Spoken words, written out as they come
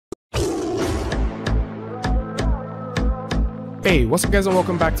Hey, what's up guys, and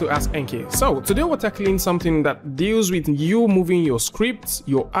welcome back to askNK. So today we're tackling something that deals with you moving your scripts,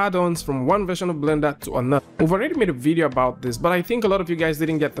 your add-ons from one version of Blender to another. We've already made a video about this, but I think a lot of you guys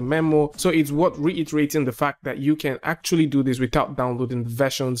didn't get the memo, so it's worth reiterating the fact that you can actually do this without downloading the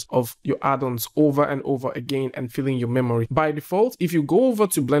versions of your add-ons over and over again and filling your memory. By default, if you go over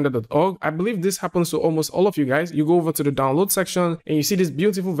to blender.org, I believe this happens to almost all of you guys, you go over to the download section and you see this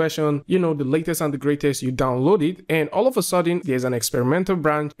beautiful version, you know, the latest and the greatest, you download it, and all of a sudden there's an experimental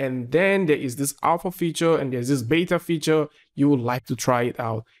branch, and then there is this alpha feature and there's this beta feature. You would like to try it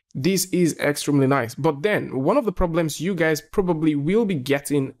out. This is extremely nice, but then one of the problems you guys probably will be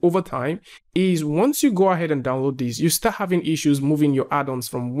getting over time is once you go ahead and download these, you start having issues moving your add-ons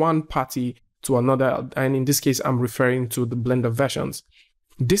from one party to another, and in this case I'm referring to the Blender versions.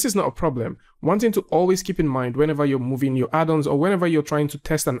 This is not a problem. One thing to always keep in mind whenever you're moving your add-ons or whenever you're trying to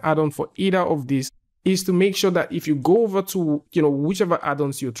test an add-on for either of these is to make sure that if you go over to, whichever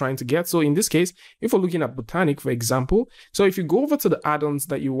add-ons you're trying to get. So in this case, if we're looking at BOTANIQ, for example, so if you go over to the add-ons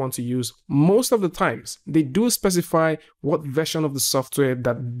that you want to use, most of the times they do specify what version of the software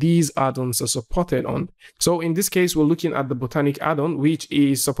that these add-ons are supported on. So in this case, we're looking at the BOTANIQ add-on, which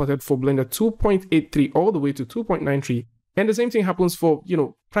is supported for Blender 2.83 all the way to 2.93. And the same thing happens for,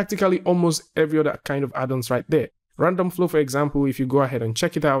 practically almost every other kind of add-ons right there. Random Flow, for example, if you go ahead and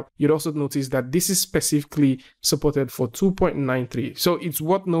check it out, you'd also notice that this is specifically supported for 2.93. So it's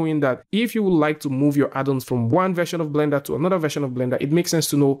worth knowing that if you would like to move your add-ons from one version of Blender to another version of Blender, it makes sense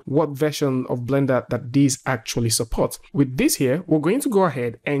to know what version of Blender that these actually support. With this here, we're going to go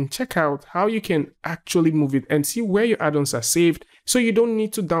ahead and check out how you can actually move it and see where your add-ons are saved, so you don't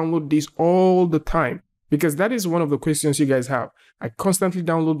need to download these all the time. Because that is one of the questions you guys have. I constantly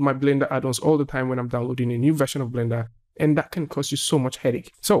download my Blender add-ons all the time when I'm downloading a new version of Blender, and that can cause you so much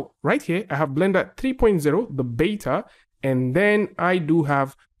headache. So right here, I have Blender 3.0, the beta, and then I do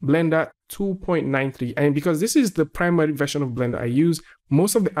have Blender 2.93. And because this is the primary version of Blender I use,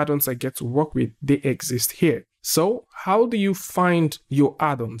 most of the add-ons I get to work with, they exist here. So how do you find your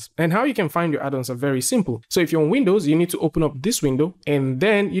add-ons? And how you can find your add-ons are very simple. So if you're on Windows, you need to open up this window, and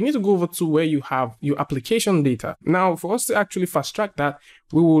then you need to go over to where you have your application data. Now, for us to actually fast track that,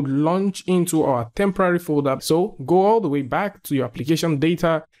 we would launch into our temporary folder. So go all the way back to your application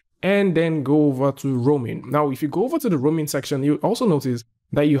data and then go over to roaming. Now, if you go over to the roaming section, you also notice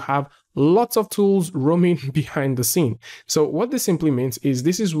that you have lots of tools roaming behind the scene. So what this simply means is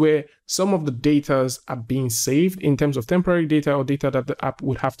this is where some of the data are being saved in terms of temporary data or data that the app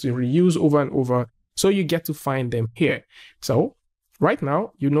would have to reuse over and over. So you get to find them here. So right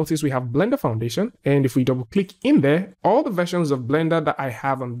now, you notice we have Blender Foundation, and if we double click in there, all the versions of Blender that I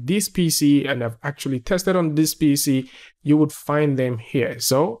have on this PC and I've actually tested on this PC, you would find them here.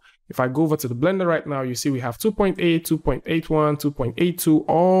 So if I go over to the Blender right now, you see we have 2.8, 2.81, 2.82,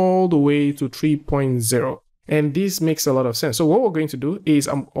 all the way to 3.0. And this makes a lot of sense. So what we're going to do is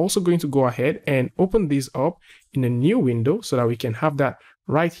I'm also going to go ahead and open this up in a new window so that we can have that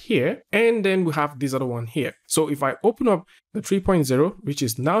right here. And then we have this other one here. So if I open up the 3.0, which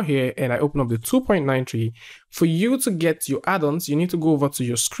is now here, and I open up the 2.93, for you to get your add-ons, you need to go over to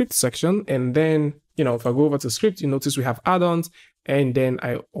your script section. And then, if I go over to script, you notice we have add-ons, and then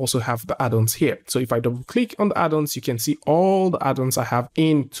I also have the add-ons here. So if I double click on the add-ons, you can see all the add-ons I have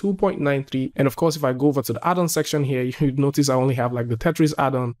in 2.93. And of course, if I go over to the add-on section here, you notice I only have like the Tetris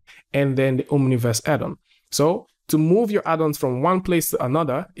add-on and then the Omniverse add-on. So to move your add-ons from one place to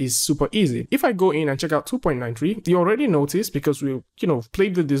another is super easy. If I go in and check out 2.93, you already notice, because we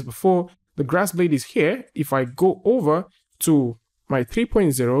played with this before, the grass blade is here. If I go over to my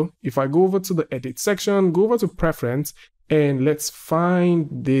 3.0, if I go over to the edit section, go over to preference, and let's find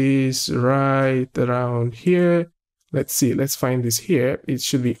this right around here. Let's see, let's find this here. It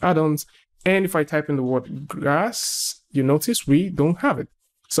should be add-ons. And if I type in the word grass, you notice we don't have it.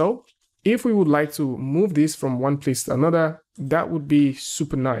 So if we would like to move this from one place to another, that would be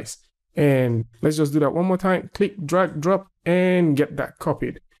super nice. And let's just do that one more time. Click, drag, drop, and get that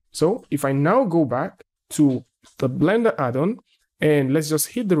copied. So if I now go back to the Blender add-on, and let's just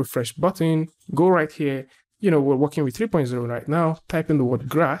hit the refresh button, go right here. We're working with 3.0 right now, type in the word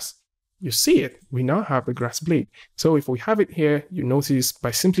grass, you see it. We now have the grass blade. So if we have it here, you notice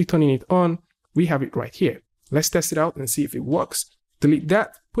by simply turning it on, we have it right here. Let's test it out and see if it works. Delete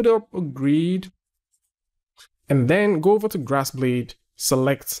that, put up a grid, and then go over to grass blade,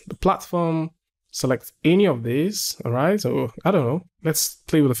 select the platform, select any of these. All right, so I don't know, let's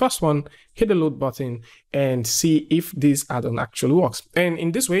play with the first one, hit the load button and see if this add-on actually works. And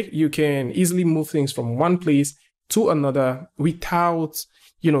in this way, you can easily move things from one place to another without,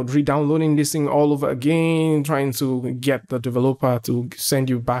 you know, re-downloading this thing all over again, trying to get the developer to send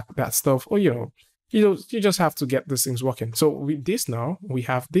you back that stuff, or you just have to get these things working. So with this now, we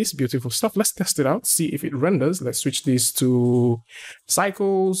have this beautiful stuff. Let's test it out, see if it renders. Let's switch this to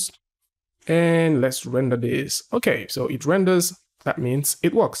cycles and let's render this. Okay, so it renders. That means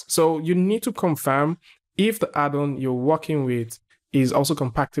it works. So you need to confirm if the add-on you're working with is also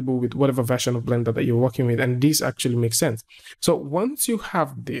compatible with whatever version of Blender that you're working with. And this actually makes sense. So once you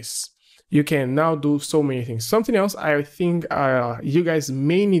have this, you can now do so many things. Something else I think you guys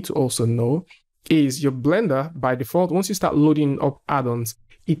may need to also know is your Blender by default, once you start loading up add-ons,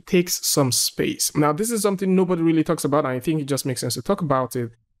 it takes some space. Now, this is something nobody really talks about, and I think it just makes sense to talk about it.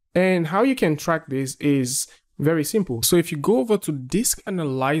 And how you can track this is very simple. So if you go over to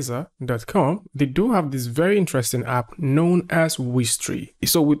diskanalyzer.com, they do have this very interesting app known as Wiztree.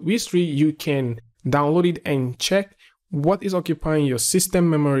 So with Wiztree, you can download it and check what is occupying your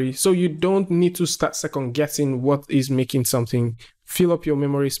system memory. So you don't need to start second guessing what is making something fill up your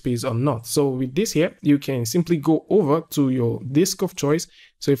memory space or not. So with this here, you can simply go over to your disk of choice.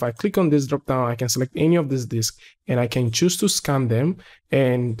 So if I click on this drop down, I can select any of this disk and I can choose to scan them.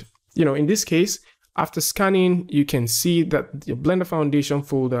 And in this case, after scanning, you can see that your Blender Foundation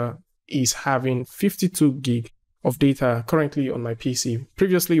folder is having 52 gig of data currently on my PC.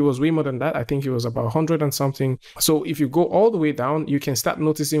 Previously, it was way more than that. I think it was about 100 and something. So if you go all the way down, you can start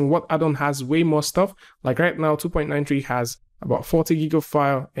noticing what add-on has way more stuff. Like right now, 2.93 has about 40 gig of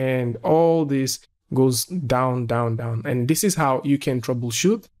file, and all this goes down, down, down. And this is how you can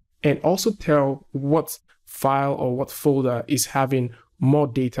troubleshoot and also tell what file or what folder is having more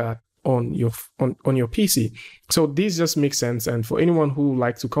data on your PC. So this just makes sense. And for anyone who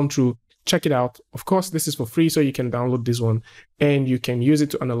likes to come through, check it out. Of course, this is for free, so you can download this one and you can use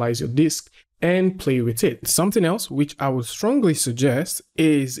it to analyze your disk and play with it. Something else which I would strongly suggest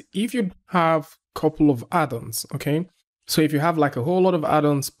is if you have a couple of add-ons, okay? So if you have like a whole lot of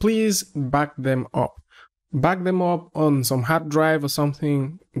add-ons, please back them up. Back them up on some hard drive or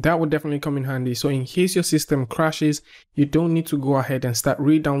something. That would definitely come in handy. So in case your system crashes, you don't need to go ahead and start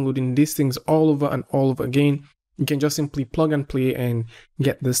re-downloading these things all over and all over again. You can just simply plug and play and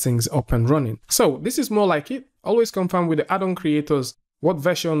get these things up and running. So this is more like it. Always confirm with the add-on creators what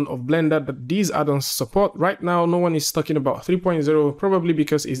version of Blender that these add-ons support. Right now, no one is talking about 3.0, probably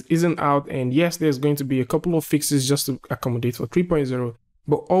because it isn't out. And yes, there's going to be a couple of fixes just to accommodate for 3.0.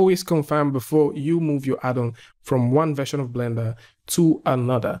 But always confirm before you move your add-on from one version of Blender to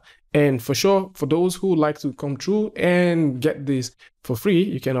another. And for sure, for those who like to come through and get this for free,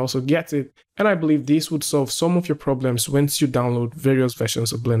 you can also get it. And I believe this would solve some of your problems once you download various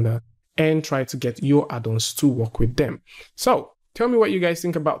versions of Blender and try to get your add-ons to work with them. So tell me what you guys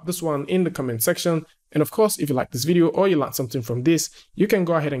think about this one in the comment section. And of course, if you like this video or you learned something from this, you can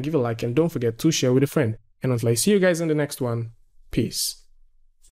go ahead and give a like and don't forget to share with a friend. And until I see you guys in the next one, peace.